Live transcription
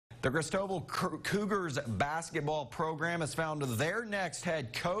The Cristobal Cougars basketball program has found their next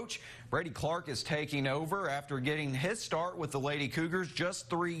head coach. Brady Clark is taking over after getting his start with the Lady Cougars just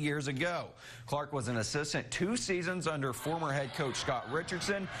 3 years ago. Clark was an assistant 2 seasons under former head coach Scott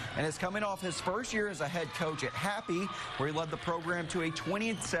Richardson and is coming off his first year as a head coach at Happy, where he led the program to a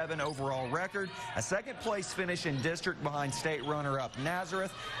 20-7 overall record, a second-place finish in district behind state runner-up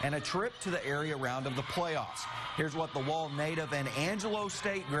Nazareth, and a trip to the area round of the playoffs. Here's what the Wall native and Angelo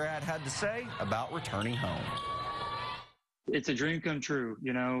State grad had to say about returning home. It's a dream come true.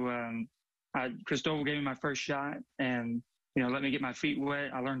 You know, Cristobal gave me my first shot and, you know, let me get my feet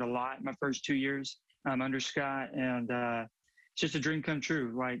wet. I learned a lot my first 2 years under Scott, and it's just a dream come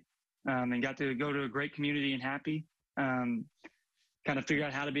true. Like, and got to go to a great community and Happy. Kind of figure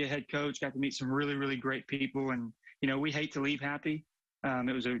out how to be a head coach. Got to meet some really, really great people, and you know, we hate to leave Happy.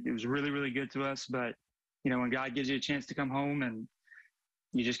 It was really, really good to us, but you know, when God gives you a chance to come home, and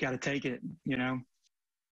you just got to take it, you know.